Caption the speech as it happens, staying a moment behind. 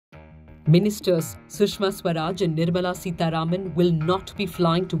Ministers Sushma Swaraj and Nirmala Sitharaman will not be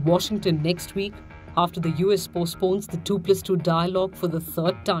flying to Washington next week after the US postpones the 2+2 dialogue for the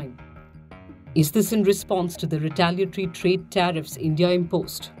third time. Is this in response to the retaliatory trade tariffs India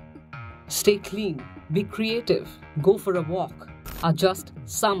imposed? Stay clean, be creative, go for a walk are just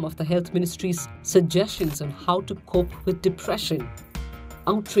some of the Health Ministry's suggestions on how to cope with depression.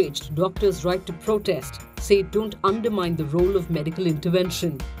 Outraged doctors' right to protest say don't undermine the role of medical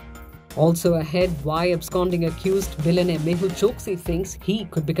intervention. Also ahead, why absconding accused billionaire Mehul Choksi thinks he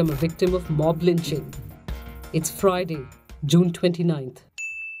could become a victim of mob lynching. It's Friday, June 29th.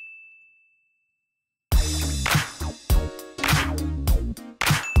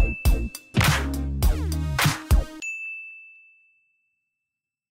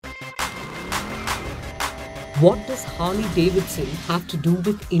 What does Harley-Davidson have to do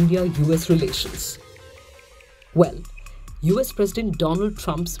with India-US relations? Well, US President Donald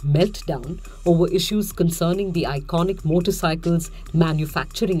Trump's meltdown over issues concerning the iconic motorcycles'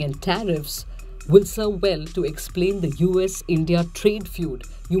 manufacturing and tariffs will serve well to explain the US-India trade feud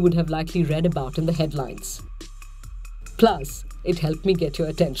you would have likely read about in the headlines. Plus, it helped me get your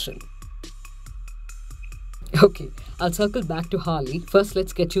attention. Okay, I'll circle back to Harley. First,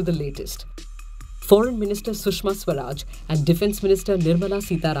 let's get you the latest. Foreign Minister Sushma Swaraj and Defense Minister Nirmala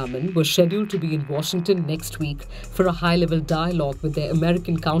Sitharaman were scheduled to be in Washington next week for a high-level dialogue with their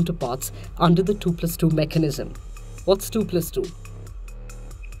American counterparts under the 2+2 mechanism. What's 2+2?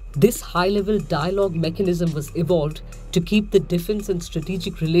 This high-level dialogue mechanism was evolved to keep the defense and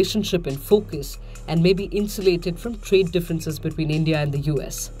strategic relationship in focus and may be insulated from trade differences between India and the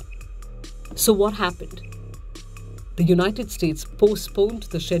US. So what happened? The United States postponed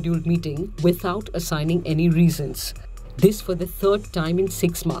the scheduled meeting without assigning any reasons. This for the third time in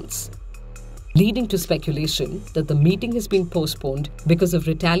 6 months, leading to speculation that the meeting has been postponed because of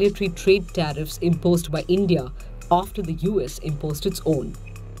retaliatory trade tariffs imposed by India after the US imposed its own.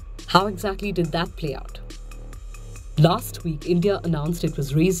 How exactly did that play out? Last week, India announced it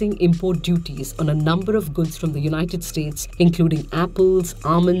was raising import duties on a number of goods from the United States, including apples,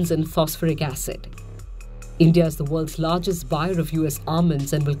 almonds, and phosphoric acid. India is the world's largest buyer of US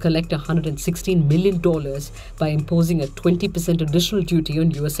almonds and will collect $116 million by imposing a 20% additional duty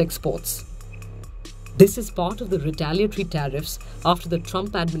on US exports. This is part of the retaliatory tariffs after the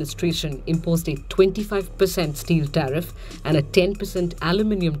Trump administration imposed a 25% steel tariff and a 10%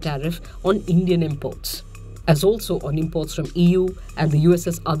 aluminium tariff on Indian imports, as also on imports from EU and the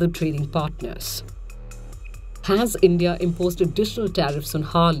US's other trading partners. Has India imposed additional tariffs on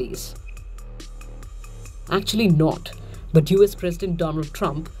Harleys? Actually not, but US President Donald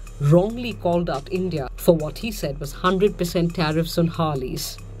Trump wrongly called out India for what he said was 100% tariffs on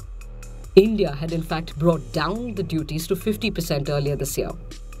Harleys. India had in fact brought down the duties to 50% earlier this year.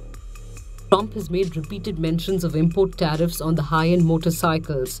 Trump has made repeated mentions of import tariffs on the high-end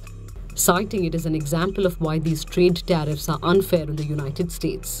motorcycles, citing it as an example of why these trade tariffs are unfair in the United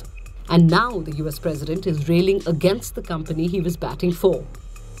States. And now the US president is railing against the company he was batting for.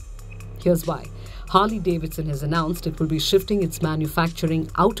 Here's why. Harley-Davidson has announced it will be shifting its manufacturing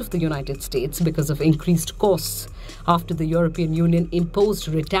out of the United States because of increased costs after the European Union imposed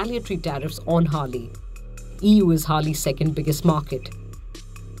retaliatory tariffs on Harley. EU is Harley's second biggest market.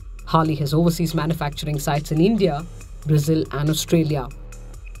 Harley has overseas manufacturing sites in India, Brazil, and Australia.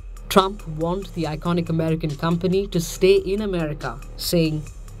 Trump warned the iconic American company to stay in America, saying,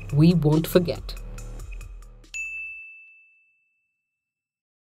 "We won't forget."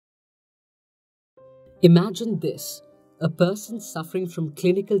 Imagine this. A person suffering from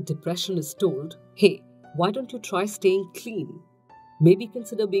clinical depression is told, "Hey, why don't you try staying clean? Maybe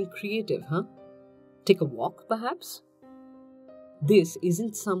consider being creative, huh? Take a walk, perhaps?" This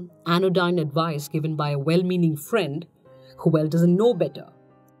isn't some anodyne advice given by a well-meaning friend who, doesn't know better.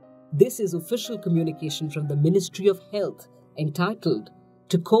 This is official communication from the Ministry of Health entitled,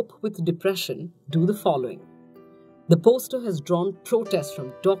 "To cope with depression, do the following." The poster has drawn protests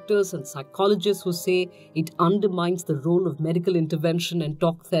from doctors and psychologists who say it undermines the role of medical intervention and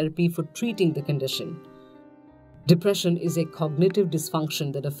talk therapy for treating the condition. Depression is a cognitive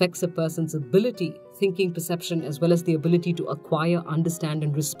dysfunction that affects a person's ability, thinking, perception, as well as the ability to acquire, understand,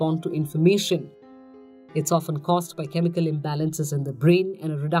 and respond to information. It's often caused by chemical imbalances in the brain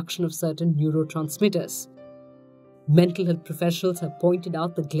and a reduction of certain neurotransmitters. Mental health professionals have pointed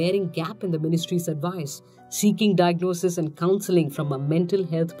out the glaring gap in the ministry's advice, seeking diagnosis and counseling from a mental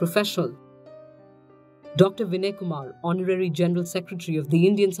health professional. Dr. Vinay Kumar, Honorary General Secretary of the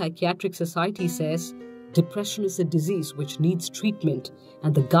Indian Psychiatric Society, says, "Depression is a disease which needs treatment,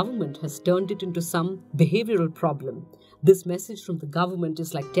 and the government has turned it into some behavioral problem, This message from the government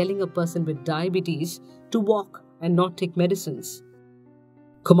is like telling a person with diabetes to walk and not take medicines.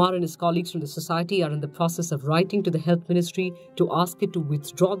 Kumar and his colleagues from the society are in the process of writing to the health ministry to ask it to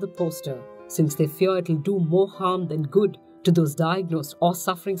withdraw the poster, since they fear it will do more harm than good to those diagnosed or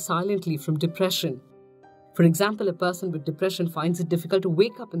suffering silently from depression. For example, a person with depression finds it difficult to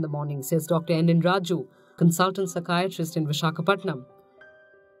wake up in the morning, says Dr. N. Raju, consultant psychiatrist in Visakhapatnam.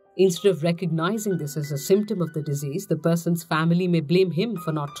 Instead of recognizing this as a symptom of the disease, the person's family may blame him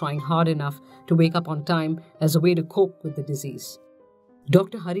for not trying hard enough to wake up on time as a way to cope with the disease.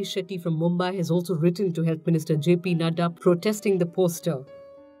 Dr. Harish Shetty from Mumbai has also written to Health Minister J.P. Nadda protesting the poster.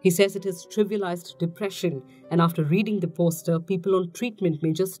 He says it has trivialized depression, and after reading the poster, people on treatment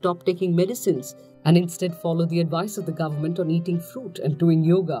may just stop taking medicines and instead follow the advice of the government on eating fruit and doing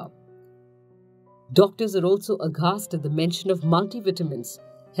yoga. Doctors are also aghast at the mention of multivitamins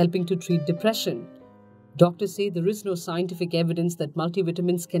helping to treat depression. Doctors say there is no scientific evidence that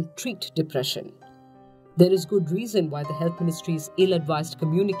multivitamins can treat depression. There is good reason why the Health Ministry's ill-advised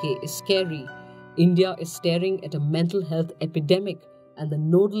communique is scary. India is staring at a mental health epidemic, and the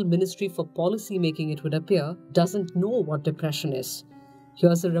nodal ministry for policy making, it would appear, doesn't know what depression is.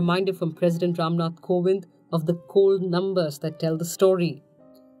 Here's a reminder from President Ramnath Kovind of the cold numbers that tell the story.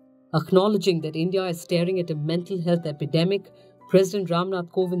 Acknowledging that India is staring at a mental health epidemic, President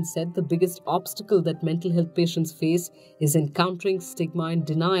Ramnath Kovind said the biggest obstacle that mental health patients face is encountering stigma and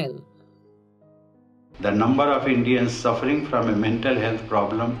denial. The number of Indians suffering from a mental health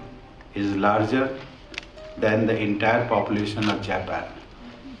problem is larger than the entire population of Japan.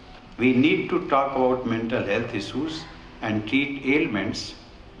 We need to talk about mental health issues and treat ailments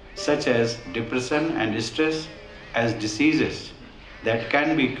such as depression and stress as diseases that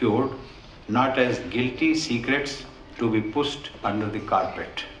can be cured, not as guilty secrets to be pushed under the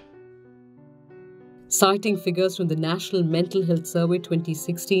carpet. Citing figures from the National Mental Health Survey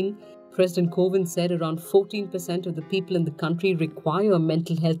 2016, President Kovind said around 14% of the people in the country require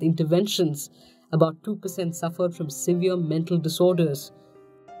mental health interventions. About 2% suffered from severe mental disorders.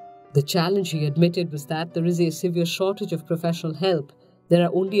 The challenge, he admitted, was that there is a severe shortage of professional help. There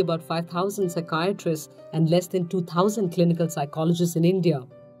are only about 5,000 psychiatrists and less than 2,000 clinical psychologists in India.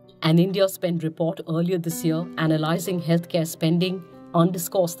 An India Spend report earlier this year analysing healthcare spending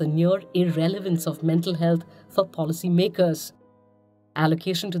underscores the near irrelevance of mental health for policymakers.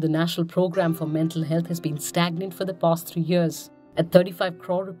 Allocation to the National Programme for Mental Health has been stagnant for the past 3 years. At 35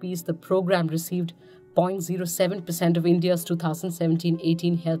 crore rupees, the programme received 0.07% of India's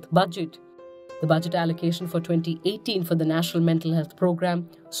 2017-18 health budget. The budget allocation for 2018 for the National Mental Health Programme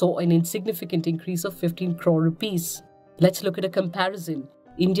saw an insignificant increase of 15 crore rupees. Let's look at a comparison.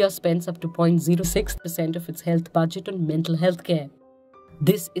 India spends up to 0.06% of its health budget on mental health care.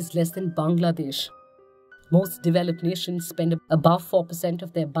 This is less than Bangladesh. Most developed nations spend above 4%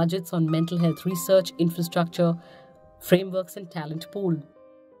 of their budgets on mental health research, infrastructure, frameworks and talent pool.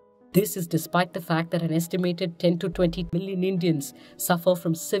 This is despite the fact that an estimated 10 to 20 million Indians suffer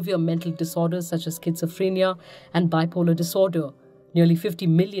from severe mental disorders such as schizophrenia and bipolar disorder. Nearly 50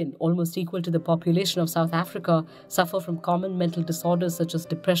 million, almost equal to the population of South Africa, suffer from common mental disorders such as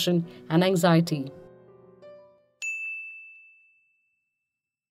depression and anxiety.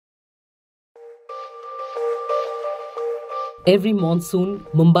 Every monsoon,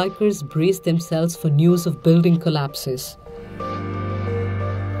 Mumbaikars brace themselves for news of building collapses.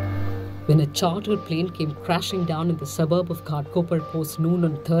 When a chartered plane came crashing down in the suburb of Ghatkopar post noon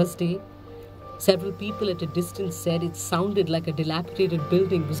on Thursday, several people at a distance said it sounded like a dilapidated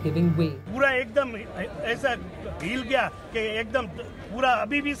building was giving way. पूरा एकदम ऐसा हिल गया कि एकदम पूरा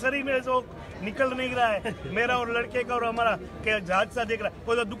अभी भी शरीर में जो निकल नहीं रहा है मेरा और लड़के का और हमारा के हादसा देख रहा है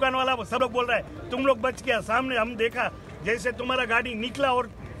वो जो दुकान वाला वो सब लोग बोल रहा है तुम लोग बच गया सामने हम देखा जैसे तुम्हारा गाड़ी निकला और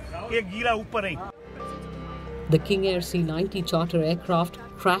ये गिरा ऊपर ही. The King Air C-90 charter aircraft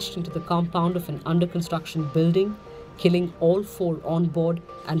crashed into the compound of an under-construction building, killing all 4 on board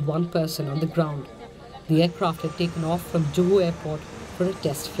and 1 person on the ground. The aircraft had taken off from Juhu Airport for a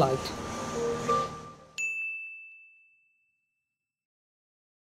test flight.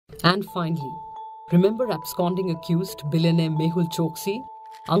 And finally, remember absconding accused billionaire Mehul Choksi,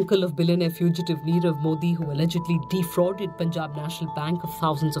 uncle of billionaire fugitive Nirav Modi who allegedly defrauded Punjab National Bank of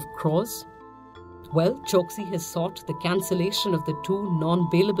thousands of crores? Well, Choksi has sought the cancellation of the 2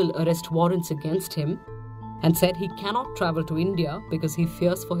 non-bailable arrest warrants against him and said he cannot travel to India because he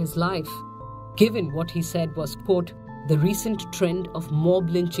fears for his life, given what he said was, quote, the recent trend of mob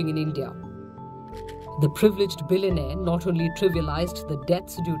lynching in India. The privileged billionaire not only trivialized the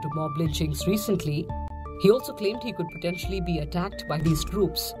deaths due to mob lynchings recently, he also claimed he could potentially be attacked by these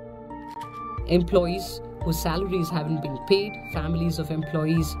groups. Employees whose salaries haven't been paid, families of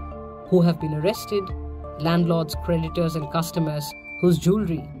employees who have been arrested, landlords, creditors, and customers whose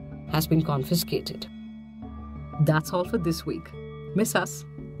jewelry has been confiscated. That's all for this week. Miss us.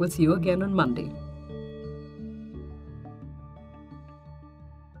 We'll see you again on Monday.